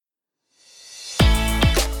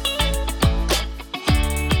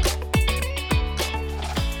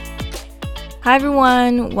Hi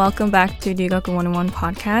everyone, welcome back to Ryugaku 101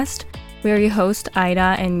 podcast. We are your host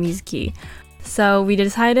Aida and Mizuki. So we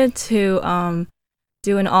decided to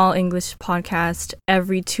do an all English podcast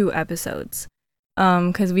every 2 episodes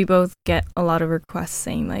because we both get a lot of requests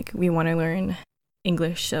saying like we want to learn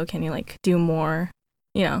English, so can you like do more,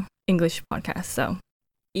 English podcasts. So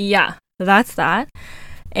yeah, that's that.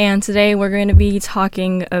 And today we're going to be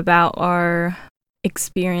talking about our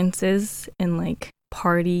experiences in like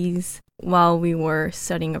parties while we were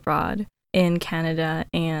studying abroad in Canada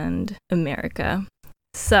and America.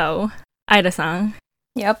 So, Aida-san.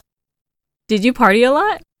 Yep. Did you party a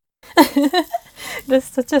lot? That's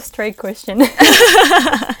such a straight question.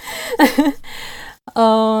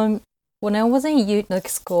 When I was in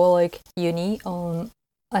school, uni,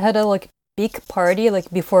 I had a big party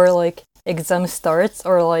before exam starts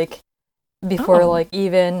or before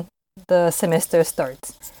even the semester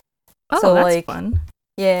starts. Oh, so, that's fun.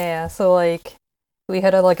 Yeah, so we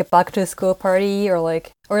had a back to school party or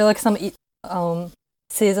some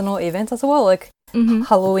seasonal events as well,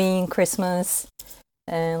 Halloween, Christmas,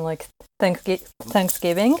 and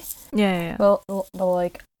Thanksgiving. Yeah. Well,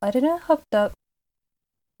 but I didn't have that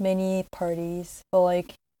many parties,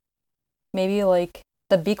 but maybe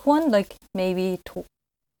the big one, maybe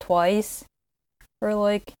twice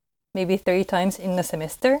or maybe 3 times in the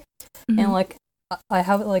semester, and I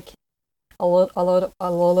have a lot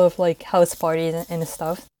of house parties and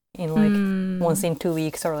stuff in once in 2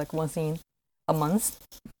 weeks or once in a month.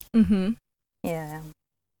 Mm-hmm. Yeah.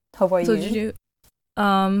 How about so you? Did you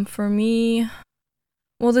for me,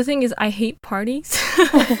 well, the thing is I hate parties.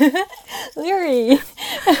 Really?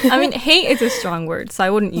 I mean, hate is a strong word, so I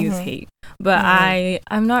wouldn't use hate, but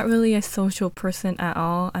I'm not really a social person at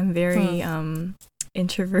all. I'm very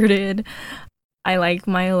introverted. I like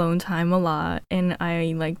my alone time a lot, and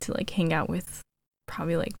I like to hang out with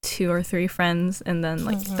probably 2 or 3 friends, and then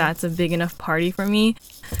that's a big enough party for me.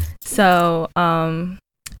 So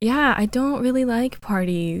yeah, I don't really like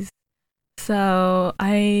parties. So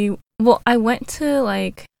I went to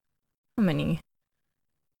how many?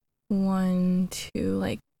 1,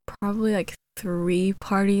 2, probably 3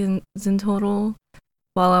 parties in total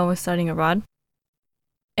while I was studying abroad.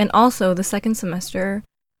 And also the second semester,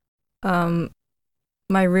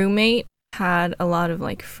 my roommate had a lot of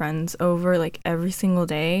friends over every single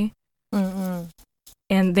day.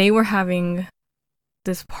 And they were having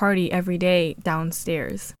this party every day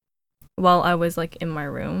downstairs while I was in my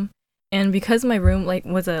room. And because my room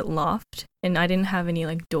was a loft and I didn't have any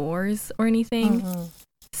doors or anything,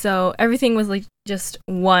 so everything was just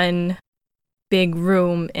one big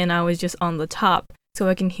room, and I was just on the top, so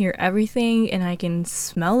I can hear everything and I can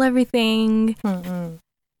smell everything.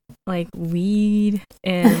 Weed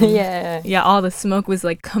and yeah, all the smoke was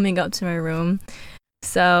coming up to my room.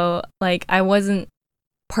 So I wasn't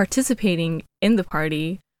participating in the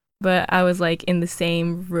party, but I was in the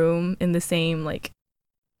same room, in the same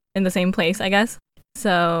place, I guess.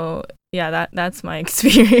 So yeah, that's my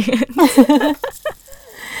experience.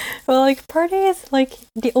 Well, party is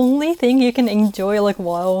the only thing you can enjoy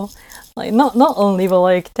while not only,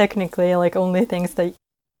 but technically only things that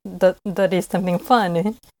is something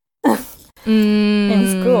fun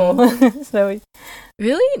in school. So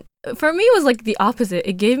really, for me it was the opposite.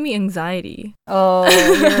 It gave me anxiety. Oh,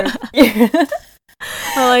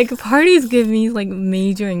 parties give me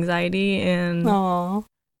major anxiety, and Aww.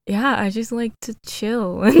 Yeah, I just like to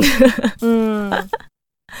chill.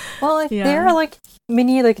 Well, there are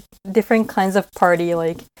many different kinds of party.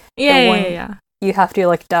 Yeah. You have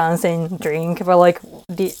to dance and drink, but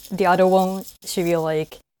the other one should be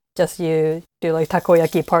just you do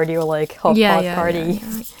takoyaki party or hot pot party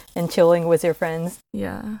and chilling with your friends.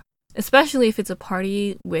 Yeah, especially if it's a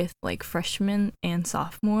party with freshmen and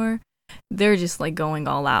sophomore, they're just going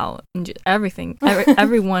all out and everything.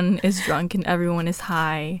 Everyone is drunk and everyone is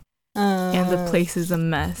high, and the place is a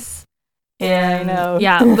mess. Yeah, I know.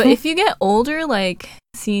 Yeah, but if you get older,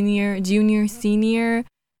 senior, junior, senior,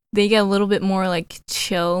 they get a little bit more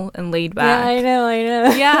chill and laid back. Yeah, I know.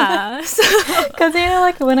 Yeah. Because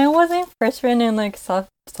when I was in freshman and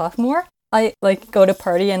sophomore, I go to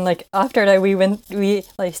party, and after that we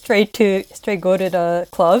straight go to the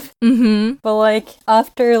club. But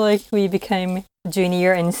after we became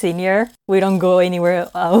junior and senior, we don't go anywhere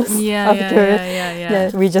else.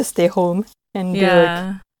 Yeah. We just stay home and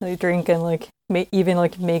do drink and even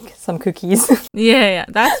make some cookies. Yeah,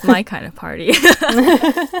 that's my kind of party.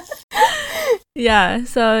 Yeah,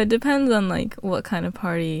 so it depends on what kind of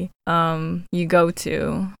party you go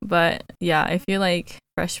to, but yeah, if you're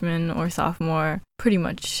freshman or sophomore, pretty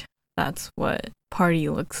much that's what party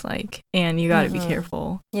looks like, and you gotta be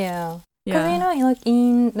careful. Yeah. Because Yeah. you know, like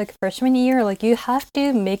in like freshman year, like you have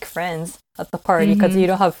to make friends at the party because you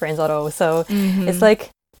don't have friends at all. So it's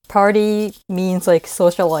like party means like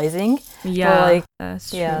socializing. Yeah, like,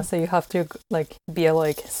 that's true. Yeah, so you have to like be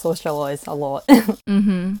like socialize a lot.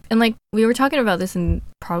 And like we were talking about this in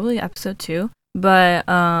probably episode 2, but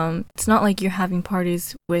it's not like you're having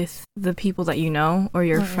parties with the people that you know or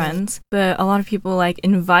your friends, but a lot of people like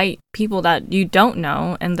invite people that you don't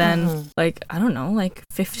know, and then like I don't know, like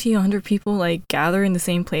 50, 100 people like gather in the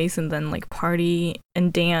same place and then like party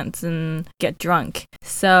and dance and get drunk.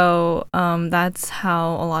 So that's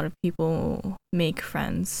how a lot of people make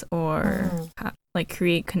friends or like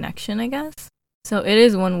create connection, I guess. So it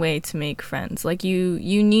is one way to make friends. Like you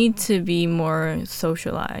need to be more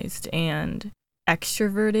socialized and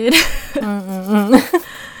extroverted.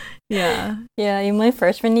 Yeah. Yeah, in my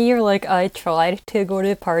freshman year, like I tried to go to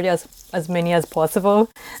the party as many as possible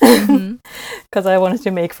because I wanted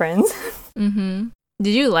to make friends.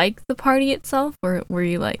 Did you like the party itself, or were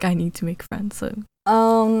you like, I need to make friends? So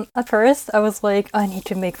At first I was like, I need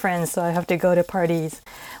to make friends, so I have to go to parties.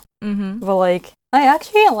 But like I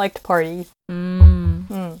actually liked parties.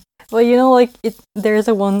 But you know, like there's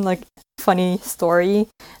a one like funny story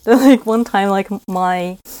that like one time like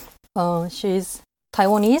my she's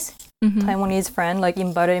Taiwanese friend like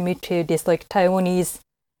invited me to this like Taiwanese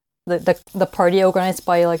the party organized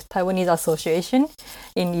by like Taiwanese association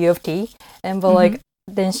in U of T, and but like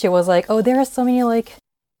then she was like, oh, there are so many like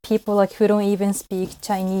people like who don't even speak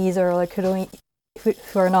Chinese or like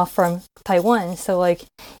who are not from Taiwan, so like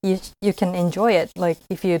you can enjoy it like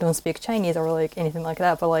if you don't speak Chinese or like anything like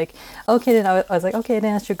that. But like okay, then I was like, okay,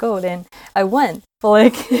 then I should go. Then I went, but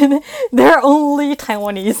like they're only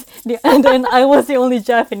Taiwanese, and then I was the only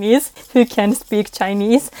Japanese who can speak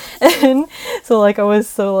Chinese, and so like I was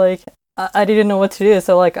so like I didn't know what to do,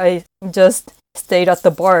 so like I just stayed at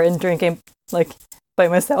the bar and drinking like by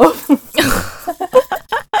myself.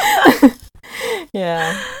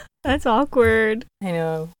 Yeah. That's awkward. I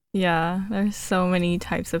know. Yeah, there's so many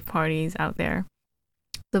types of parties out there.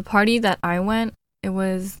 The party that I went, it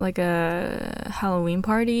was like a Halloween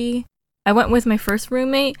party. I went with my first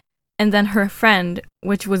roommate and then her friend,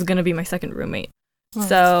 which was going to be my second roommate.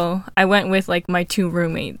 So I went with like my 2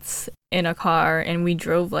 roommates in a car, and we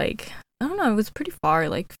drove like, I don't know, it was pretty far,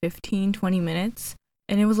 like 15, 20 minutes.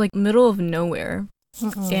 And it was like middle of nowhere.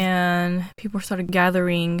 And people started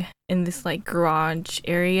gathering in this like garage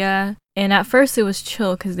area, and at first it was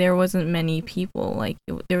chill because there wasn't many people, like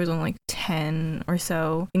there was only like 10 or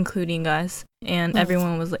so including us, and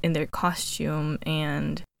everyone was in their costume,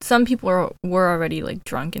 and some people were already like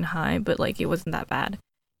drunk and high, but like it wasn't that bad,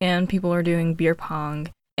 and people were doing beer pong,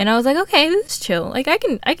 and I was like, okay, this is chill, like I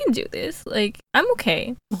can do this, like I'm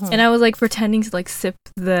okay. And I was like pretending to like sip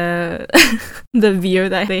the the beer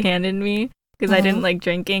that they handed me because I didn't like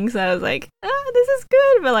drinking, so I was like, this is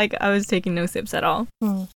good, but like I was taking no sips at all.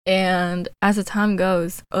 And as the time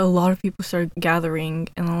goes, a lot of people started gathering,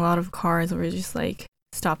 and a lot of cars were just like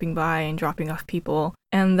stopping by and dropping off people,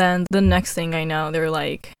 and then the next thing I know, there were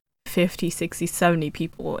like 50, 60, 70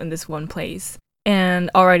 people in this one place,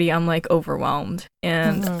 and already I'm like overwhelmed,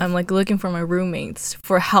 and I'm like looking for my roommates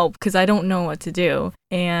for help because I don't know what to do,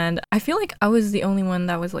 and I feel like I was the only one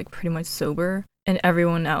that was like pretty much sober, and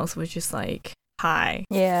everyone else was just like high,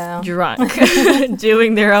 drunk,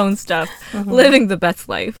 doing their own stuff, living the best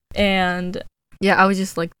life. And yeah, I was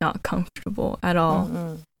just like not comfortable at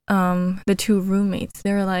all. The 2 roommates,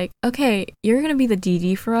 they were like, okay, you're gonna be the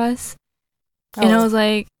DD for us. And I was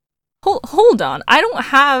like, hold on, I don't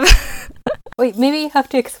have Wait, maybe you have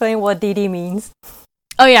to explain what DD means.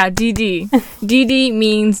 Oh yeah, DD. DD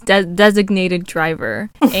means designated driver,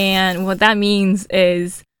 and what that means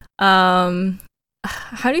is how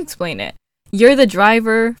do you explain it? You're the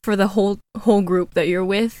driver for the whole group that you're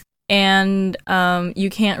with, and you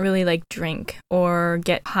can't really like drink or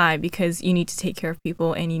get high because you need to take care of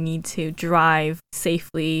people and you need to drive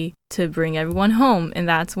safely to bring everyone home, and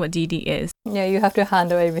that's what DD is. Yeah, you have to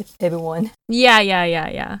handle everyone.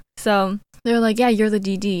 Yeah. So they're like, yeah, you're the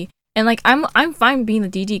DD. And like I'm fine being the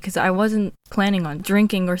DD because I wasn't planning on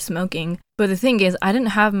drinking or smoking. But the thing is, I didn't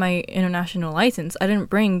have my international license. I didn't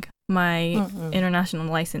bring my international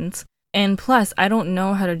license. And plus, I don't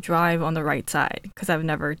know how to drive on the right side because I've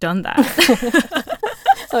never done that.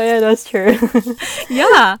 Oh yeah, that's true.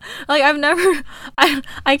 Yeah, like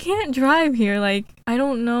I can't drive here. Like I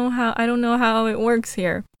don't know how it works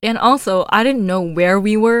here. And also, I didn't know where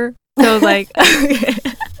we were. So I was like,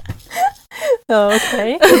 Oh,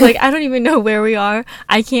 okay. like I don't even know where we are.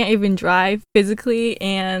 I can't even drive physically,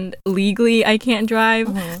 and legally I can't drive.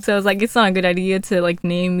 So I was like, it's not a good idea to like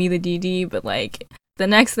name me the DD, but like the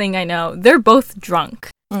next thing I know, they're both drunk.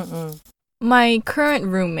 Mm-mm. My current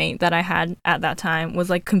roommate that I had at that time was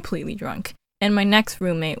like completely drunk. And my next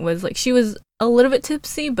roommate was like, she was a little bit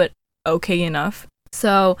tipsy, but okay enough.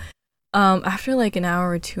 So after like an hour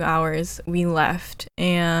or 2 hours, we left.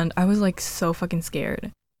 And I was like so fucking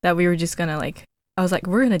scared that we were just gonna like, I was like,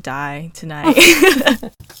 we're gonna die tonight.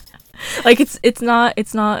 Like it's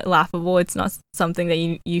not laughable. It's not something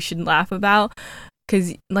that you should laugh about.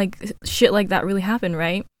 Because like shit like that really happened,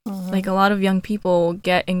 right? Mm-hmm. Like a lot of young people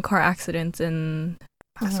get in car accidents and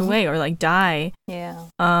pass away or like die. Yeah.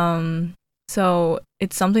 So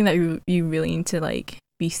it's something that you really need to like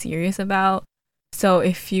be serious about. So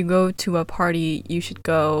if you go to a party, you should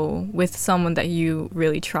go with someone that you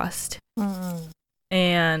really trust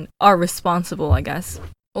and are responsible, I guess.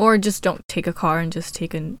 Or just don't take a car and just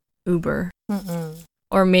take an Uber.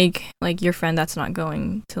 Or make like your friend that's not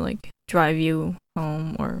going to like drive you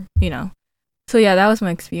home, or so yeah, that was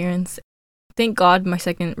my experience. Thank God my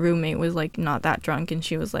second roommate was like not that drunk and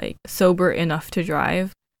she was like sober enough to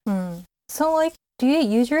drive. So like, do you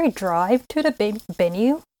usually drive to the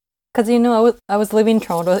venue? Because I was living in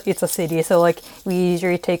Toronto, it's a city, so like we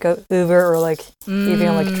usually take a Uber or like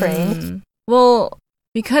even like train. Well,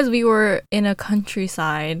 because we were in a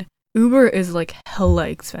countryside, Uber is like hella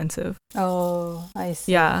expensive. Oh, I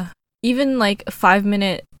see. Yeah. Even like a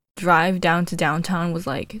 5-minute drive down to downtown was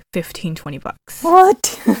like $15-20.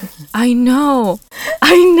 What? I know.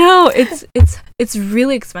 It's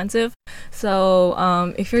really expensive.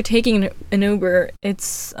 So if you're taking an Uber,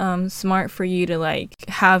 it's smart for you to like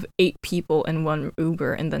have 8 people in one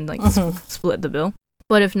Uber and then like split the bill.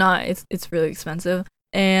 But if not, it's really expensive.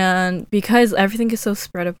 And because everything is so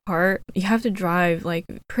spread apart, you have to drive like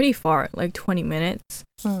pretty far, like 20 minutes.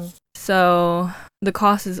 So the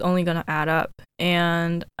cost is only going to add up.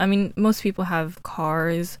 And I mean, most people have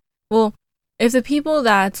cars. Well, if the people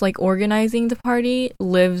that's like organizing the party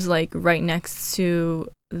lives like right next to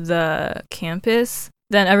the campus,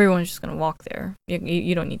 then everyone's just going to walk there.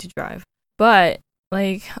 You don't need to drive. But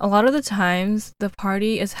like a lot of the times, the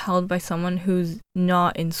party is held by someone who's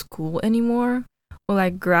not in school anymore, or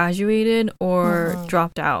like graduated or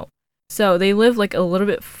dropped out. So they live like a little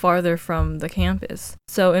bit farther from the campus.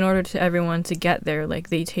 So in order to everyone to get there, like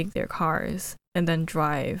they take their cars and then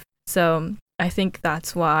drive. So I think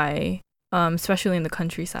that's why, especially in the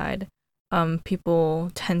countryside,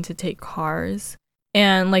 people tend to take cars.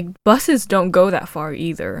 And like buses don't go that far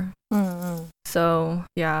either. So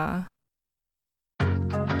yeah.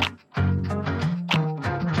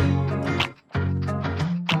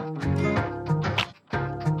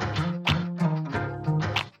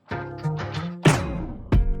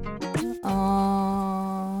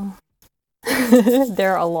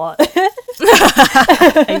 There are a lot.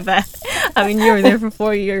 I bet. I mean, you were there for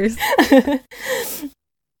 4 years.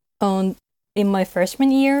 In my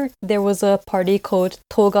freshman year, there was a party called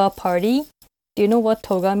Toga Party. Do you know what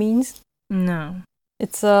toga means? No.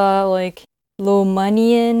 It's like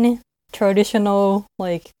Romanian traditional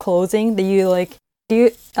like clothing that you like.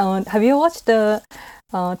 Have you watched the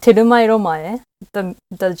Terumai Romae,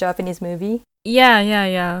 the Japanese movie?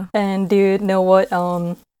 Yeah. And do you know what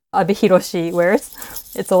Abe Hiroshi wears?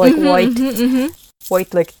 It's a like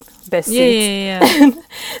white like best suits. Yeah.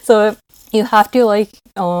 So you have to like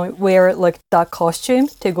wear like that costume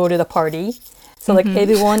to go to the party. So like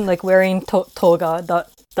everyone like wearing toga,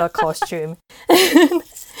 that costume.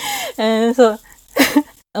 And so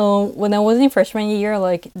when I was in freshman year,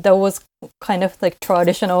 like that was kind of like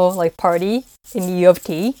traditional like party in U of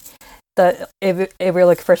T that every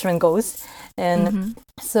like freshman goes. And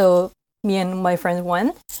so me and my friends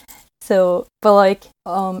went. So, but like,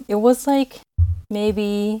 it was like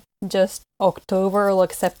maybe just October or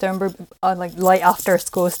like September, like after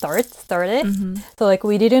school started. So like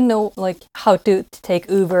we didn't know like how to take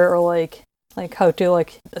Uber or like how to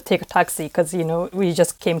like take a taxi because we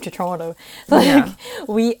just came to Toronto. So like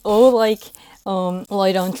we all like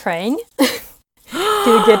ride on train.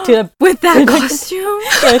 To get to the with that costume,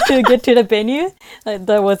 to get to the venue.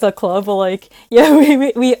 There was a club. Like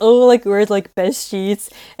we all like wear like bed sheets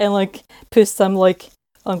and like put some like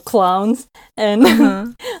clowns and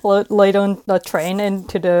laid on the train and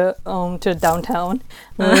to the downtown.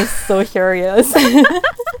 It was so curious.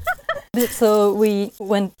 So we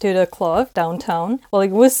went to the club downtown. Well,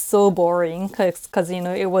 it was so boring because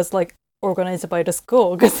it was like organized by the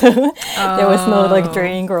school because there was no like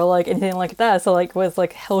drink or like anything like that, so like it was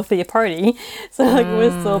like healthy party, so like it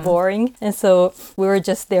was so boring. And so we were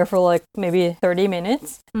just there for like maybe 30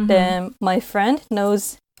 minutes. Then my friend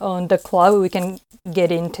knows the club we can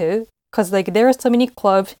get into because like there are so many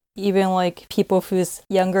clubs even like people who's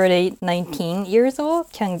younger than 19 years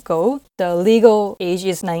old can go. The legal age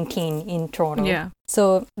is 19 in Toronto. Yeah.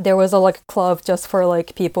 So there was a like club just for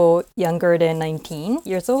like people younger than 19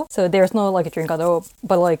 years old. So there's no like drink at all,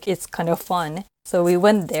 but like it's kind of fun. So we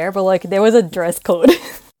went there, but like there was a dress code,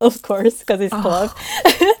 of course, because it's club.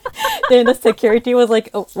 Then the security was like,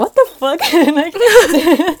 oh, what the fuck? And like,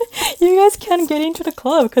 you guys can't get into the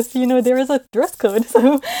club because, you know, there is a dress code.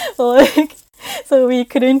 So we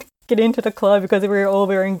couldn't get into the club because we were all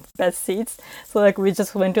wearing best seats. So like we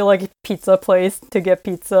just went to like pizza place to get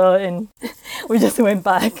pizza and we just went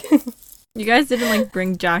back. You guys didn't like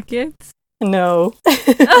bring jackets? No.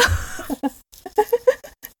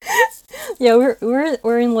 Yeah, we're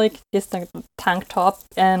wearing like this like, tank top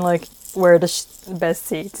and like wear the best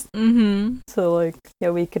seats. Mm-hmm. So like yeah,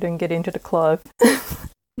 we couldn't get into the club.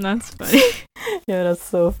 That's funny. Yeah, that's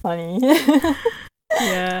so funny.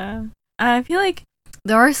 Yeah. I feel like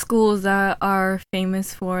there are schools that are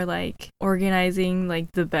famous for like organizing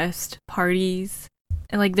like the best parties.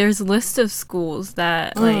 And like there's a list of schools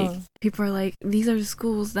that like people are like, these are the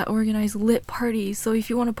schools that organize lit parties. So if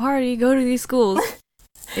you want to party, go to these schools.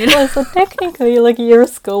 You know? Well, so technically like your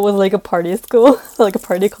school was like a party school, like a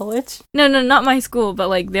party college? No, not my school, but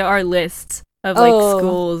like there are lists of like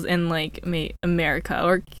schools in like America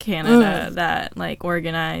or Canada that like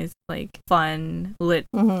organize like fun lit.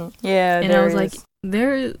 Yeah, and I was like,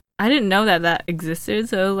 I didn't know that existed,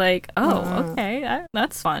 so I was like, okay,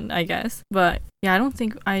 that's fun, I guess. But yeah, I don't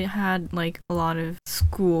think I had like a lot of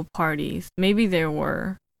school parties. Maybe there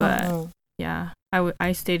were, but yeah,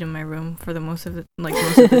 I stayed in my room for most of the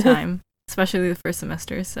time, especially the first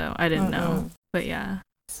semester, so I didn't know. But yeah.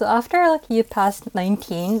 So after like you passed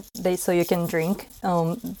 19, so you can drink,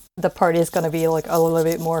 the party is gonna be like a little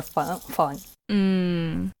bit more fun.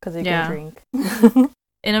 Because you can drink.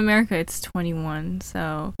 In America, it's 21,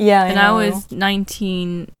 so... Yeah, and I was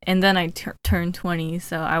 19, and then I turned 20,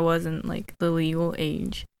 so I wasn't, like, the legal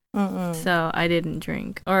age. So I didn't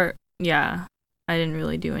drink. Or, yeah, I didn't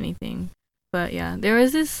really do anything. But, yeah, there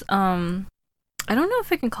was this, I don't know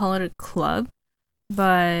if I can call it a club,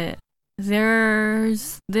 but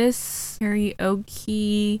there's this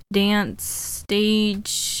karaoke dance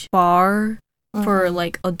stage bar for,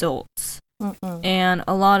 like, adults. And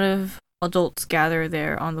a lot of adults gather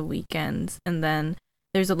there on the weekends, and then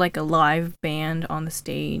there's a live band on the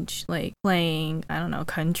stage, like playing, I don't know,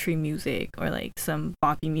 country music or like some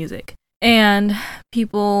boppy music, and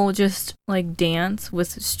people just like dance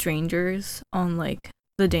with strangers on like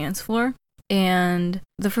the dance floor. And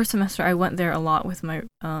the first semester I went there a lot with my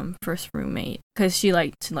first roommate because she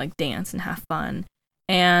liked to like dance and have fun,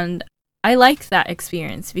 and I liked that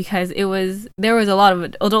experience because there was a lot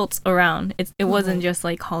of adults around. It wasn't just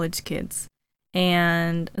like college kids.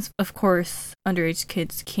 And of course, underage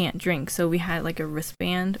kids can't drink. So we had like a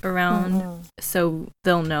wristband around so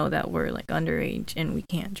they'll know that we're like underage and we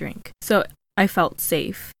can't drink. So I felt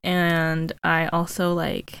safe. And I also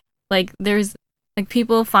like there's like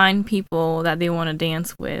people find people that they want to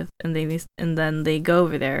dance with, and then they go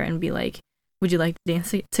over there and be like, would you like to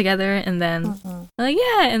dance together? And then like,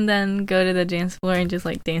 yeah, and then go to the dance floor and just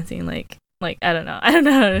like dancing like I don't know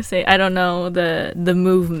how to say, I don't know the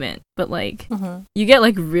movement, but like you get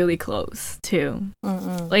like really close too.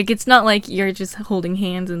 Like it's not like you're just holding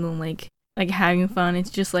hands and then like having fun.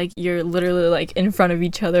 It's just like you're literally like in front of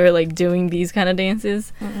each other like doing these kind of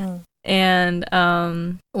dances. And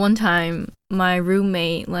one time my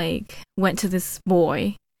roommate like went to this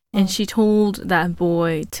boy, and she told that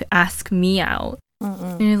boy to ask me out.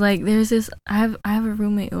 And he's like, there's this, I have a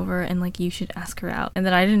roommate over, and like you should ask her out. And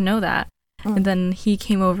then I didn't know that. And then he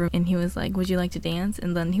came over and he was like, would you like to dance?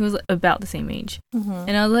 And then he was about the same age.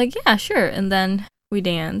 And I was like, yeah, sure. And then we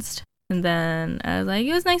danced. And then I was like,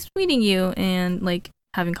 it was nice meeting you, and like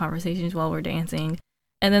having conversations while we're dancing.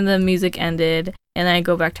 And then the music ended, and I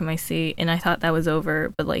go back to my seat, and I thought that was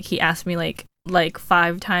over, but like he asked me like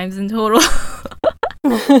 5 times in total.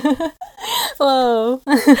 Whoa.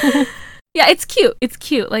 Yeah, it's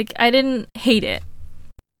cute. Like, I didn't hate it.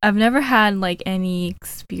 I've never had like any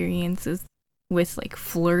experiences with like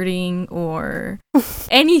flirting or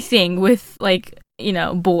anything with like, you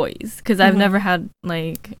know, boys, because I've never had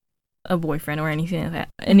like a boyfriend or anything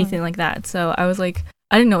like that. So I was like,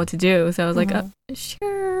 I didn't know what to do, so I was like,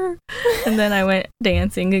 sure. And then I went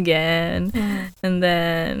dancing again, and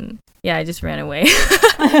then yeah, I just ran away.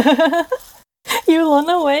 You run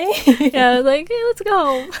away? Yeah, I was like, hey, let's go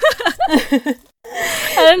home.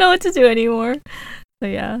 I don't know what to do anymore. So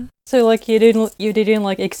yeah. So like you didn't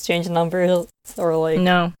like exchange numbers or like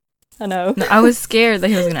no. I know. No, I was scared that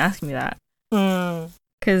he was gonna ask me that.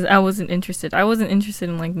 because I wasn't interested. I wasn't interested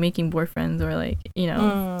in like making boyfriends or like, you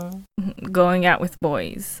know, going out with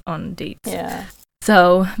boys on dates. Yeah.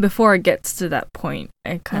 So before it gets to that point,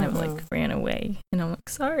 I kind of like ran away, and I'm like,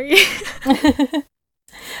 sorry.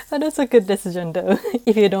 But that's a good decision though,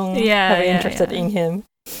 if you don't have interested in him.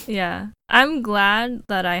 Yeah, I'm glad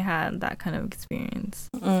that I had that kind of experience,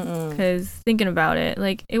 because thinking about it,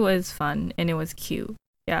 like, it was fun and it was cute.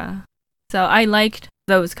 Yeah, so I liked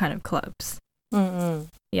those kind of clubs.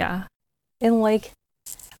 Yeah. And like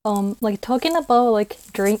talking about like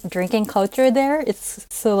drinking culture there, it's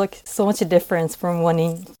so much difference from one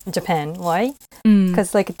in Japan, right?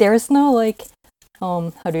 Because like there's no like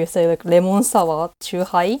how do you say, like, lemon sour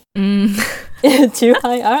chuhai?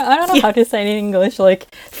 Chuhai? I don't know how to say it in English,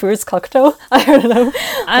 like fruits cocktail. I don't know.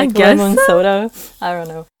 I like guess lemon so. soda. I don't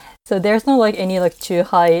know. So there's no like any like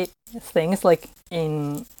chuhai things like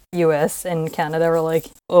in US and Canada or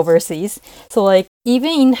like overseas. So like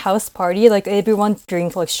even in house party, like everyone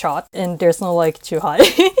drink like shot and there's no like chuhai.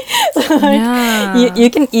 So, like, you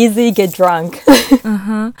can easily get drunk.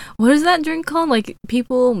 What is that drink called? Like,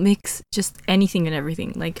 people mix just anything and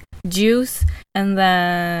everything, like juice, and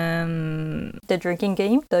then the drinking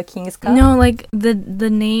game, the King's Cup. No, like the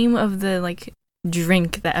name of the like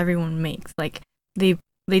drink that everyone makes. Like they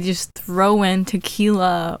just throw in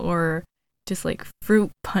tequila or just like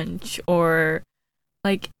fruit punch or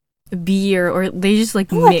like beer, or they just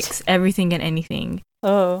like mix everything and anything.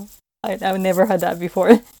 Oh, I've never had that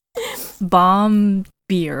before. Bomb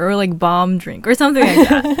beer or like bomb drink or something like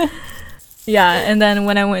that. Yeah, and then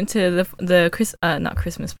when I went to the not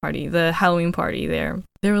Christmas party, the Halloween party there,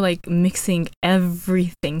 they were like mixing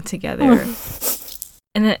everything together.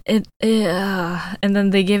 And and then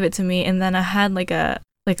they gave it to me, and then I had like a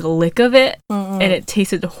lick of it, and it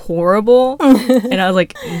tasted horrible. And I was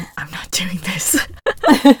like, I'm not doing this.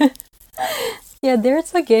 Yeah,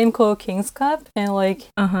 there's a game called King's Cup, and like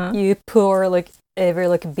you pour like every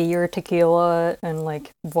like beer, tequila, and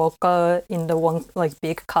like vodka in the one like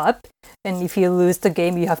big cup, and if you lose the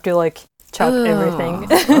game, you have to like chug everything.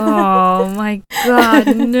 Oh my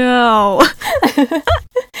god, no.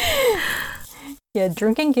 Yeah,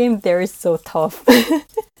 drinking game there is so tough.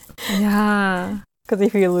 Yeah. Because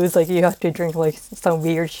if you lose, like, you have to drink like some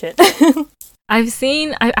weird shit.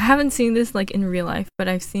 I haven't seen this like in real life, but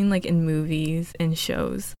I've seen like in movies and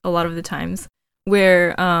shows a lot of the times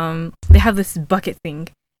where they have this bucket thing,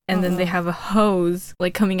 and then they have a hose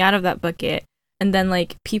like coming out of that bucket, and then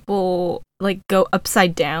like people like go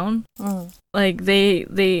upside down. Like they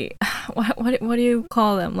what do you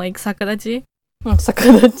call them? Like sakadachi?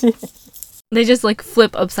 Sakadachi. They just like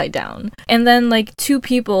flip upside down, and then like two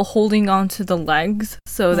people holding on to the legs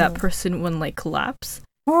so that person wouldn't like collapse.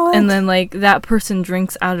 What? And then like that person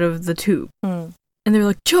drinks out of the tube, and they're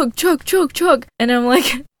like chug chug chug chug, and I'm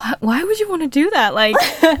like, why would you want to do that? Like,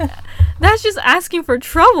 that's just asking for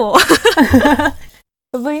trouble.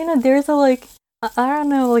 But you know, there's a like, I don't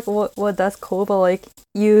know like what that's called, but like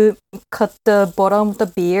you cut the bottom of the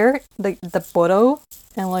beer, like the bottle,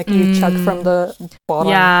 and like you chug from the bottom.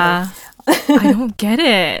 Yeah. Like. I don't get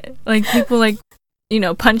it. Like people like, you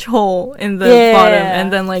know, punch hole in the bottom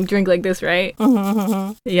and then like drink like this, right?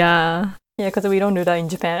 Yeah. Yeah, because we don't do that in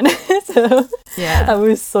Japan. So yeah, I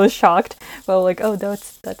was so shocked. Well, like, oh,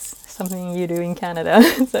 that's something you do in Canada.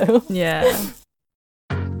 So yeah.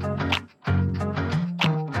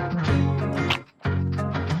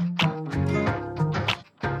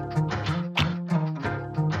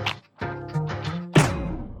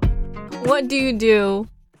 What do you do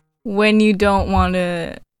when you don't want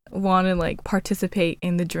to like participate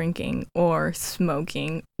in the drinking or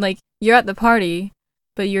smoking? Like, you're at the party,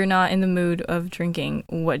 but you're not in the mood of drinking.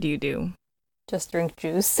 What do you do? Just drink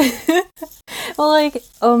juice. Well, like,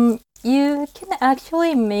 you can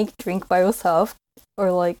actually make drink by yourself,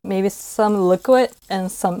 or like maybe some liquid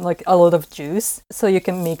and some like a lot of juice, so you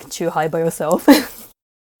can make chuhai by yourself.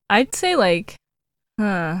 I'd say like,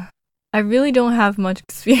 I really don't have much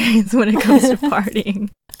experience when it comes to partying.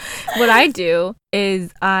 What I do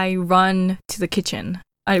is I run to the kitchen.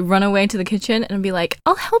 I run away to the kitchen and be like,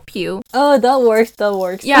 I'll help you. Oh, that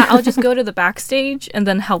works. Yeah, I'll just go to the backstage and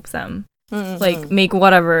then help them. Like, make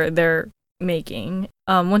whatever they're making.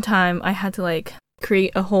 One time I had to like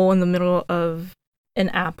create a hole in the middle of an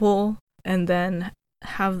apple and then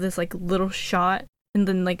have this like little shot and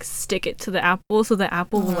then like stick it to the apple so the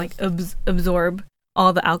apple will like absorb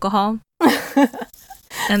all the alcohol.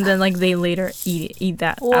 And then like they later eat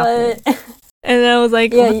that apple. And I was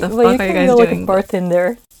like, what the fuck are you guys doing? Like a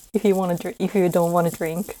bartender if you want to if you don't want to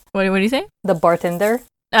drink. What do you say? The bartender.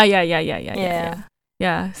 Oh yeah.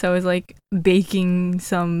 Yeah, so I was like baking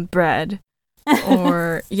some bread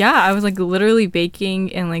Or yeah, I was like literally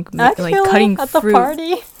baking and like Actually, like cutting at fruit. the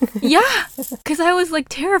party. Yeah, because I was like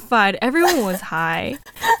terrified. Everyone was high.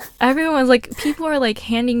 Everyone was like, people are like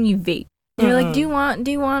handing me vape. And they're like, do you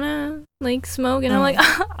wanna like smoke? And I'm like,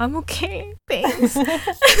 I'm okay, thanks.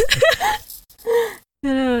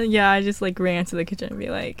 Yeah, I just like ran to the kitchen and be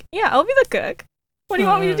like, yeah, I'll be the cook. What do you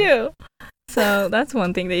want me to do? So that's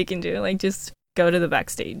one thing that you can do, like just go to the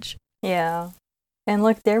backstage. Yeah. And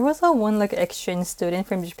like there was a one like exchange student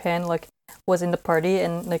from Japan like was in the party,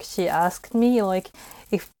 and like she asked me like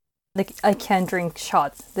if like I can drink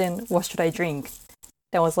shots, then what should I drink?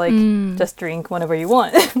 That was like just drink whatever you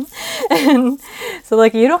want. And so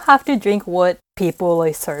like you don't have to drink what people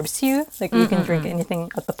like serves you. Like you can drink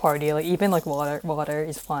anything at the party, like even like water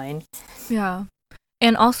is fine. Yeah.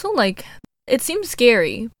 And also like it seems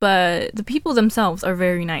scary, but the people themselves are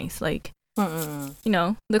very nice. Like you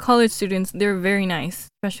know, the college students, they're very nice,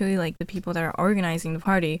 especially like the people that are organizing the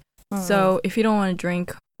party. So if you don't want to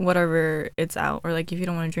drink whatever it's out, or like if you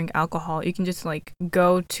don't want to drink alcohol, you can just like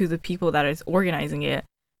go to the people that is organizing it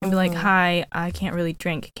and be like, hi, I can't really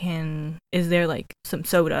drink. Is there like some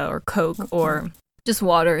soda or Coke or just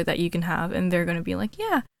water that you can have? And they're going to be like,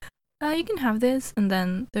 yeah, you can have this. And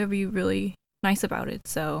then they'll be really nice about it.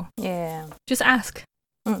 So yeah, just ask.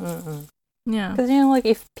 Yeah, because you know, like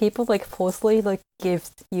if people like falsely like give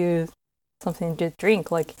you something to drink,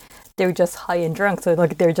 like they're just high and drunk, so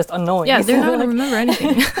like they're just annoying. Yeah, they're not like, gonna remember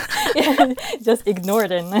anything. Yeah, just ignore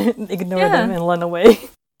them and run away.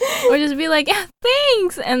 Or just be like, yeah,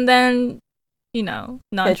 thanks, and then you know,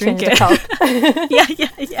 not drink it.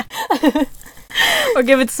 Yeah. Or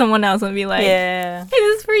give it to someone else and be like, hey,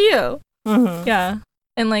 this is for you. Yeah,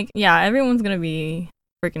 and like everyone's gonna be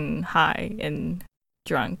freaking high and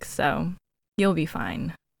drunk, so you'll be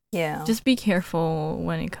fine. Yeah. Just be careful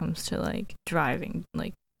when it comes to like driving,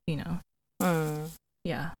 like, you know.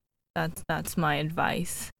 Yeah. That's my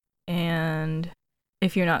advice. And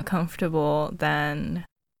if you're not comfortable, then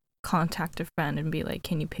contact a friend and be like,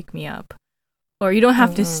 can you pick me up? Or you don't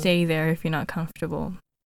have to stay there if you're not comfortable.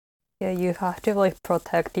 Yeah, you have to like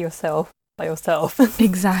protect yourself by yourself.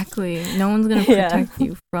 Exactly. No one's gonna protect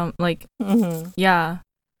you from like yeah.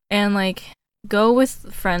 And like go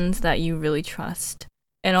with friends that you really trust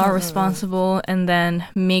and are responsible, and then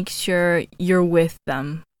make sure you're with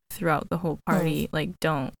them throughout the whole party. Like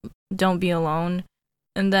don't be alone.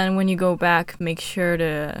 And then when you go back, make sure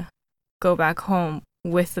to go back home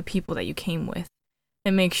with the people that you came with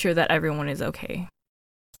and make sure that everyone is okay.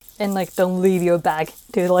 And like don't leave your bag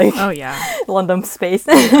to like random space.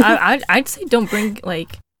 I'd say don't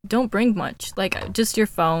bring much. Like just your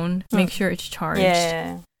phone, make sure it's charged.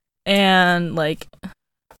 Yeah. And like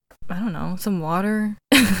I don't know, some water.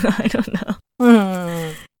 I don't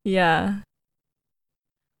know. Yeah.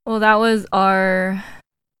 Well, that was our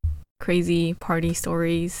crazy party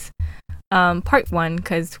stories. Part 1,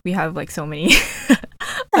 because we have like so many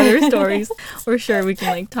other stories. We're sure we can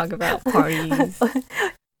like talk about parties.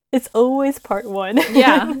 It's always part 1.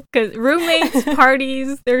 Yeah, because roommates,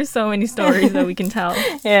 parties, there's so many stories that we can tell.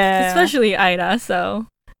 Yeah. Especially Ida, so,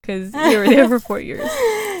 because you were there for 4 years.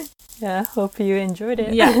 Yeah, hope you enjoyed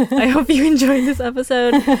it. Yeah, I hope you enjoyed this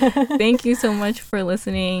episode. Thank you so much for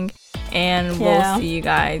listening, and we'll see you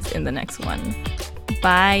guys in the next one.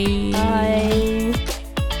 Bye. Bye.